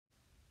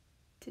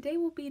Today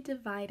we'll be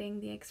dividing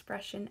the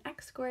expression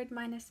x squared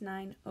minus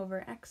 9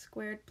 over x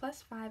squared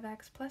plus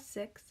 5x plus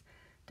 6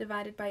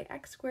 divided by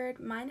x squared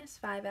minus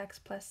 5x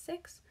plus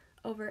 6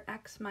 over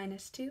x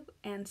minus 2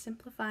 and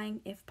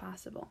simplifying if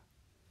possible.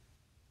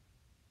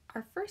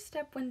 Our first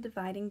step when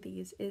dividing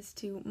these is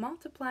to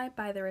multiply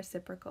by the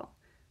reciprocal.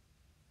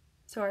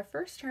 So our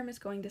first term is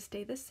going to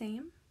stay the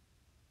same.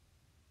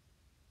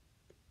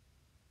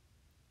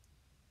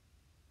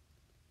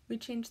 We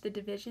change the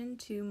division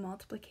to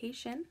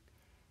multiplication,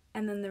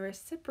 and then the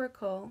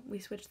reciprocal, we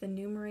switch the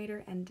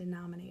numerator and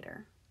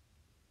denominator.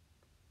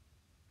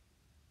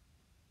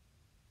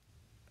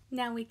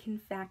 Now we can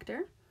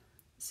factor.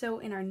 So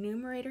in our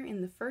numerator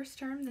in the first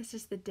term, this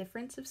is the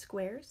difference of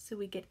squares, so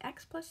we get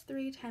x plus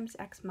 3 times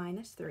x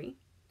minus 3.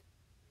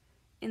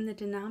 In the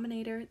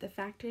denominator, the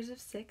factors of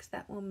 6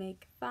 that will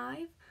make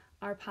 5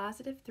 are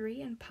positive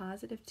 3 and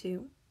positive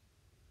 2.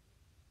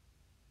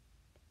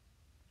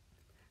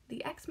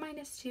 The x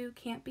minus 2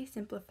 can't be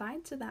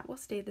simplified, so that will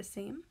stay the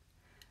same.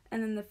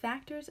 And then the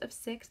factors of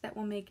 6 that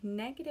will make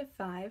negative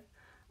 5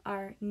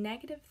 are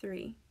negative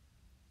 3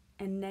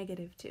 and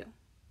negative 2.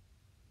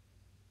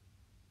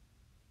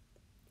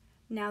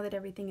 Now that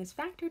everything is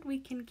factored, we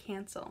can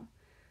cancel.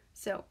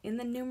 So in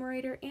the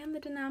numerator and the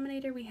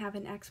denominator, we have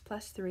an x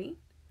plus 3.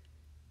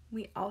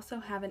 We also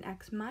have an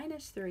x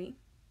minus 3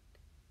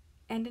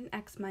 and an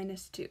x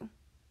minus 2.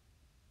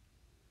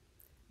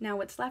 Now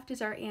what's left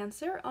is our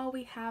answer. All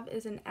we have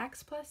is an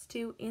x plus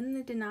 2 in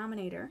the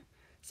denominator,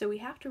 so we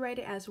have to write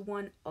it as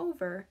 1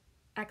 over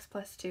x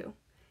plus 2,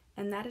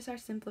 and that is our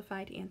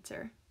simplified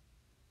answer.